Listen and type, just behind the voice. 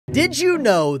Did you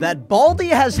know that Baldi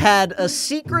has had a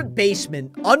secret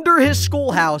basement under his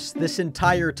schoolhouse this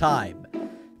entire time?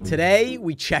 Today,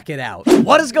 we check it out.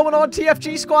 What is going on,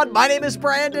 TFG Squad? My name is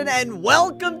Brandon, and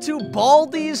welcome to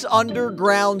Baldi's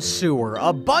Underground Sewer.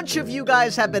 A bunch of you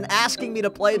guys have been asking me to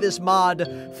play this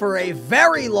mod for a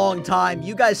very long time.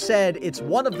 You guys said it's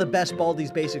one of the best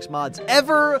Baldi's Basics mods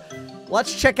ever.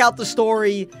 Let's check out the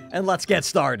story, and let's get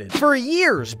started. For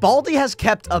years, Baldi has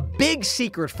kept a big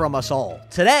secret from us all.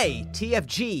 Today,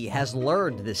 TFG has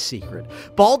learned this secret.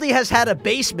 Baldi has had a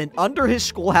basement under his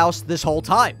schoolhouse this whole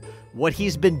time. What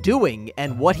he's been doing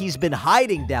and what he's been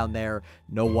hiding down there,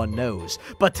 no one knows.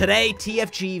 But today,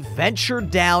 TFG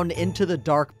ventured down into the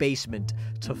dark basement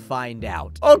to find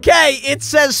out. Okay, it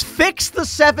says fix the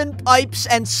 7 pipes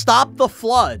and stop the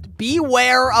flood.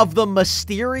 Beware of the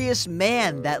mysterious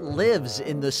man that lives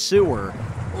in the sewer.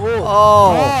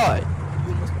 Oh. God.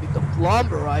 You must be the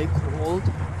plumber I called.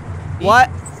 What?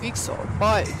 Need to fix our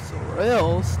pipes, or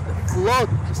else the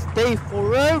flood will stay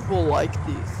forever like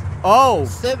this. Oh.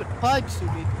 7 pipes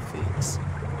you need to fix.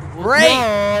 Good Great.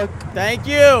 luck. Thank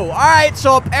you. All right,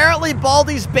 so apparently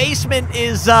Baldi's basement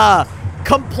is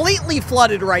completely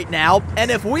flooded right now, and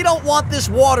if we don't want this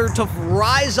water to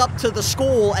rise up to the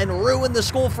school and ruin the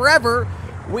school forever,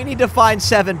 we need to find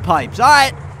 7 pipes. All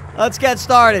right, let's get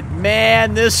started.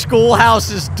 Man, this schoolhouse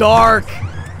is dark.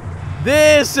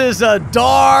 This is a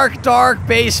dark, dark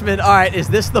basement. All right, is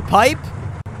this the pipe?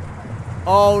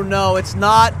 Oh, no, it's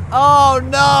not. Oh,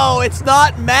 no, it's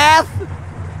not math.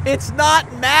 It's not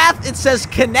math. It says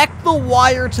connect the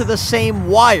wire to the same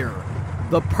wire.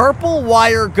 The purple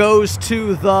wire goes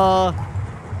to the...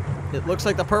 It looks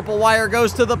like the purple wire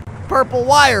goes to the purple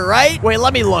wire, right? Wait,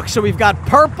 let me look. So we've got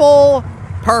purple,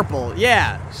 purple.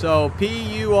 Yeah, so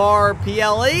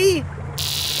P-U-R-P-L-E?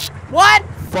 What?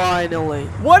 Finally.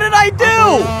 What did I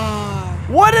do?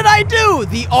 What did I do?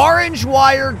 The orange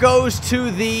wire goes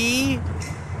to the...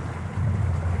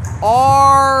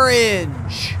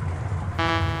 orange.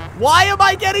 Why am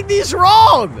I getting these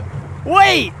wrong?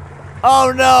 Wait.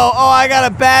 Oh no. Oh, I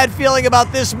got a bad feeling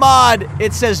about this mod.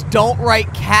 It says don't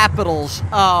write capitals.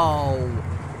 Oh.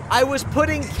 I was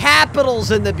putting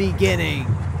capitals in the beginning.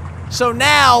 So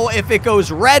now, if it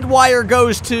goes red wire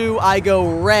goes to, I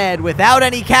go red without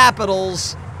any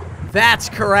capitals. That's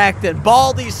correct, and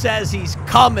Baldi says he's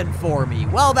coming for me.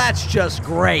 Well, that's just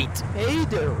great. Hey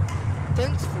there.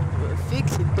 Thanks for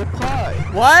fixing the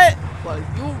pipe. What? While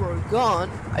you were gone,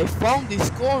 I found this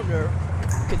corner.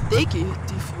 You can take it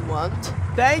if you want.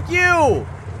 Thank you.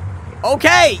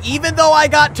 Okay, even though I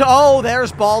got to... Oh,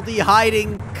 there's Baldi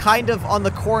hiding kind of on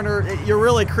the corner. You're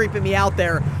really creeping me out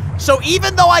there. So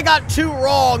even though I got 2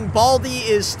 wrong, Baldi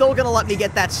is still going to let me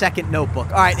get that second notebook.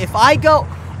 All right, if I go...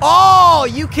 Oh,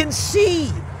 you can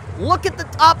see. Look at the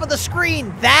top of the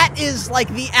screen. That is like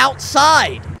the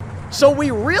outside. So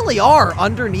we really are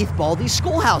underneath Baldi's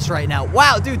schoolhouse right now.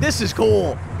 Wow, dude, this is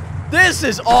cool. This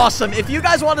is awesome. If you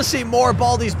guys want to see more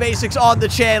Baldi's Basics on the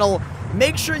channel,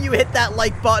 make sure you hit that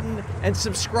like button and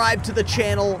subscribe to the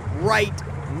channel right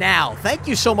now. Thank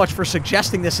you so much for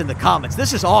suggesting this in the comments.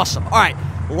 This is awesome. All right,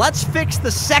 let's fix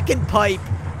the second pipe,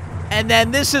 and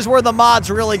then this is where the mod's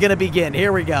really going to begin.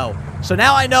 Here we go. So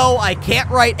now I know I can't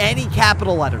write any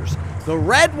capital letters. The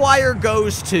red wire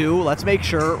goes to, let's make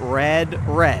sure, red.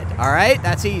 All right,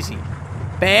 that's easy.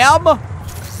 Bam.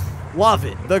 Love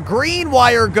it. The green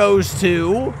wire goes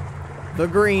to the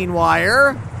green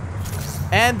wire.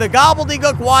 And the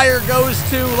gobbledygook wire goes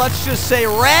to, let's just say,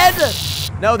 red.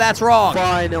 No, that's wrong.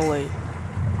 Finally.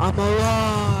 I'm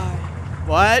alive.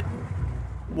 What?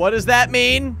 What does that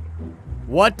mean?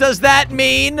 What does that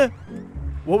mean?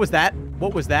 What was that?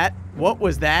 What was that? What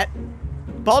was that?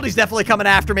 Baldi's definitely coming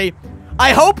after me.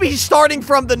 I hope he's starting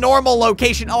from the normal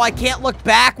location. Oh, I can't look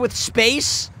back with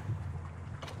space?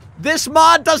 This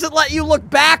mod doesn't let you look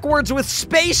backwards with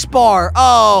spacebar.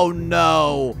 Oh,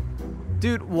 no.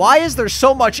 Dude, why is there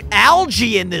so much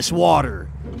algae in this water?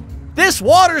 This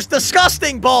water's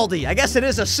disgusting, Baldi. I guess it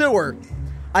is a sewer.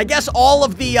 I guess all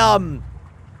of the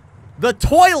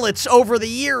toilets over the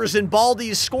years in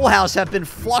Baldi's schoolhouse have been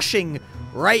flushing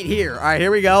right here. All right,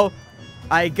 here we go.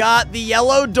 I got the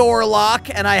yellow door lock,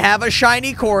 and I have a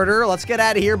shiny quarter. Let's get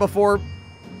out of here before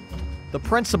the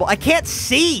principal... I can't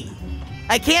see.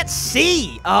 I can't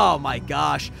see. Oh, my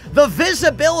gosh. The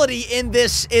visibility in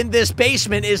this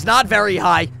basement is not very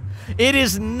high. It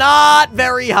is not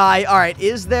very high. All right,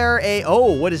 is there a...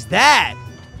 Oh, what is that?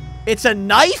 It's a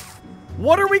knife?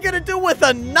 What are we going to do with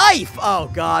a knife? Oh,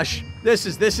 gosh. This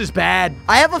is bad.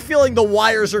 I have a feeling the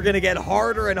wires are going to get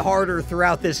harder and harder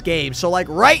throughout this game. So, like,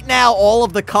 right now, all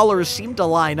of the colors seem to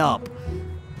line up.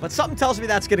 But something tells me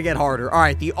that's going to get harder. All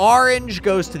right, the orange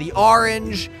goes to the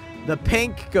orange. The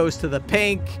pink goes to the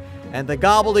pink. And the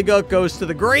gobbledygook goes to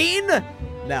the green.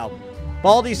 Now,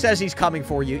 Baldi says he's coming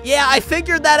for you. Yeah, I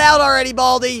figured that out already,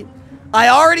 Baldi. I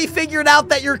already figured out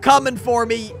that you're coming for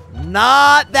me.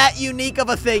 Not that unique of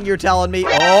a thing you're telling me.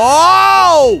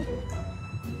 Oh!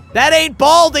 That ain't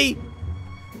Baldi.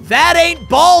 That ain't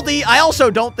Baldi. I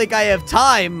also don't think I have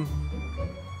time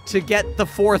to get the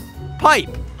fourth pipe.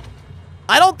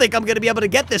 I don't think I'm going to be able to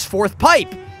get this fourth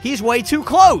pipe. He's way too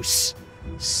close.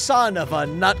 Son of a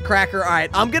nutcracker. All right,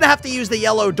 I'm going to have to use the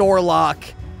yellow door lock.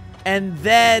 And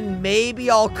then maybe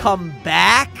I'll come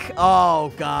back.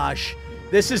 Oh, gosh.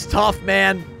 This is tough,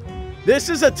 man. This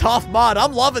is a tough mod.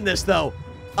 I'm loving this, though.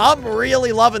 I'm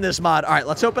really loving this mod. All right,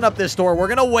 let's open up this door. We're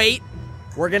going to wait.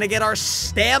 We're going to get our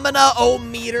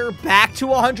stamina-o-meter back to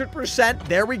 100%.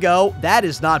 There we go. That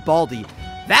is not Baldi.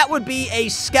 That would be a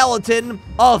skeleton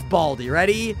of Baldi.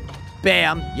 Ready?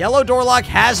 Bam. Yellow door lock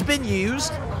has been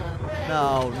used.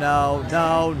 No, no,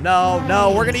 no, no,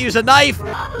 no. We're going to use a knife.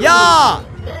 Yeah.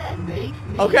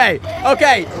 Okay,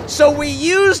 okay. So we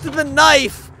used the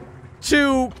knife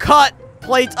to cut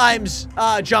Playtime's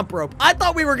jump rope. I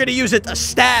thought we were going to use it to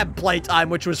stab Playtime,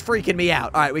 which was freaking me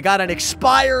out. All right, we got an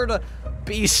expired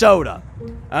bee soda.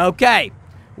 Okay.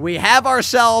 We have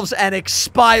ourselves an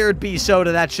expired bee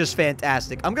soda. That's just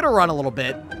fantastic. I'm going to run a little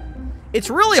bit. It's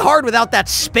really hard without that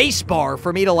space bar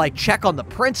for me to, like, check on the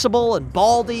principal and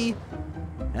Baldi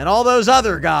and all those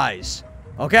other guys.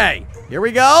 Okay, here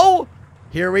we go.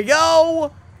 Here we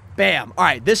go. Bam. All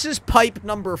right, this is pipe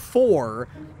number 4,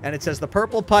 and it says the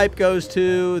purple pipe goes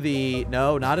to the...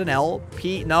 No, not an L.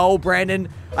 P... No, Brandon.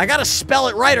 I got to spell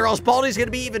it right or else Baldi's going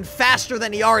to be even faster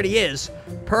than he already is.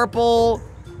 Purple...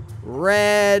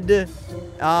 Red,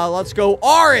 let's go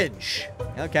orange.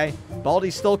 Okay,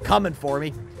 Baldi's still coming for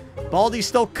me. Baldi's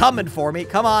still coming for me.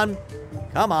 Come on.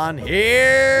 Come on.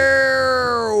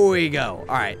 Here we go.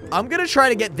 All right, I'm going to try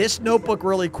to get this notebook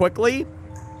really quickly.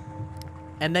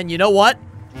 And then you know what?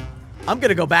 I'm going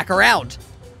to go back around.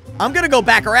 I'm going to go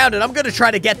back around and I'm going to try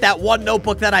to get that one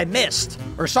notebook that I missed.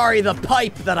 Or sorry, the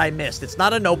pipe that I missed. It's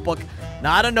not a notebook.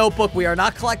 Not a notebook. We are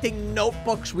not collecting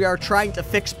notebooks. We are trying to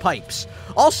fix pipes.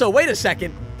 Also, wait a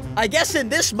second. I guess in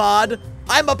this mod,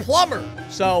 I'm a plumber.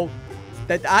 So,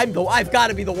 I've got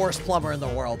to be the worst plumber in the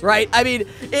world, right? I mean,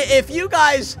 if you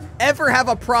guys ever have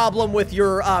a problem with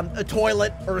your a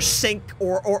toilet or sink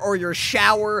or your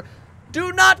shower,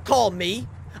 do not call me.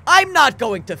 I'm not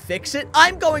going to fix it.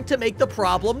 I'm going to make the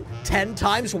problem 10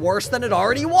 times worse than it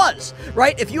already was,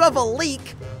 right? If you have a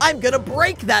leak, I'm going to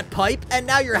break that pipe, and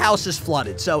now your house is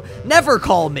flooded. So never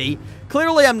call me.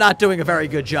 Clearly, I'm not doing a very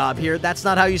good job here. That's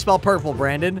not how you spell purple,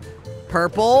 Brandon.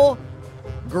 Purple,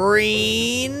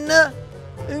 green,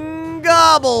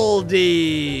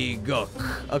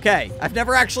 gobbledygook. Okay, I've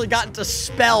never actually gotten to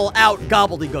spell out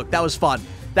gobbledygook. That was fun.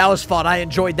 That was fun. I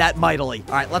enjoyed that mightily.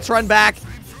 All right, let's run back.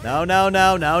 No, no,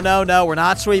 no, no, no, no. We're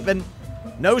not sweeping.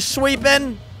 No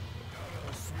sweeping.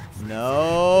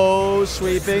 No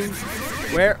sweeping.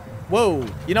 Where? Whoa.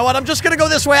 You know what? I'm just going to go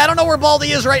this way. I don't know where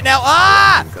Baldi is right now.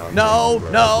 Ah! No,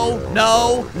 no,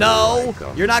 no, no.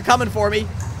 You're not coming for me.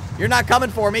 You're not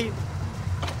coming for me.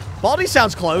 Baldi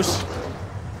sounds close.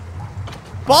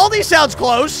 Baldi sounds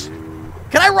close.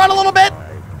 Can I run a little bit?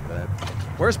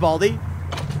 Where's Baldi?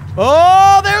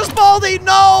 Oh, there's Baldi.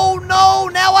 No, no,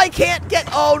 now I can't get...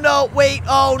 Oh, no, wait.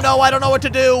 Oh, no, I don't know what to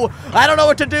do. I don't know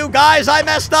what to do. Guys, I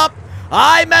messed up.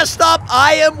 I messed up.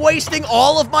 I am wasting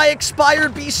all of my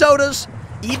expired bee sodas.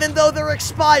 Even though they're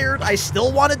expired, I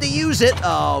still wanted to use it.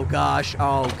 Oh, gosh.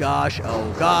 Oh, gosh.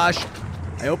 Oh, gosh.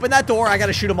 I opened that door. I got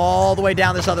to shoot them all the way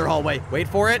down this other hallway. Wait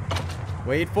for it.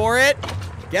 Wait for it.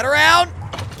 Get around.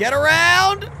 Get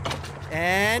around.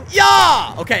 And,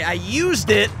 yeah! Okay, I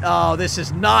used it. Oh, this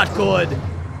is not good.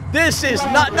 This is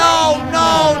not, no,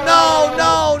 no, no,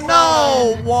 no,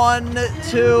 no. 1,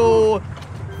 2,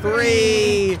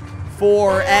 3,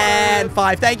 4, and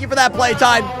 5. Thank you for that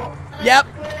playtime. Yep.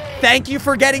 Thank you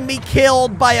for getting me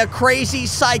killed by a crazy,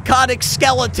 psychotic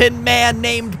skeleton man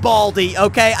named Baldi,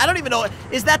 okay? I don't even know,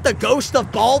 is that the ghost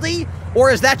of Baldi? Or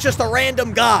is that just a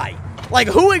random guy? Like,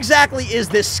 who exactly is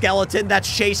this skeleton that's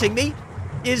chasing me?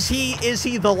 Is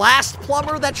he the last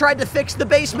plumber that tried to fix the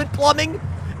basement plumbing?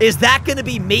 Is that going to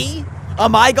be me?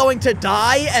 Am I going to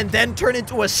die and then turn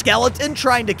into a skeleton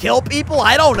trying to kill people?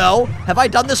 I don't know. Have I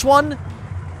done this one?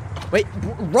 Wait,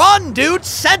 run, dude!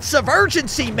 Sense of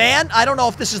urgency, man! I don't know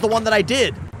if this is the one that I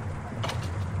did.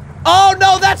 Oh,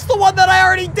 no, that's the one that I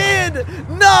already did!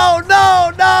 No,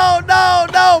 no, no, no,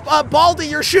 no! Baldi,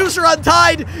 your shoes are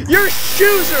untied! Your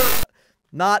shoes are...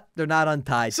 They're not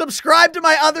untied. Subscribe to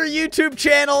my other YouTube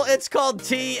channel. It's called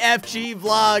TFG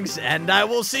Vlogs, and I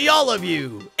will see all of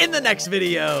you in the next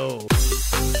video.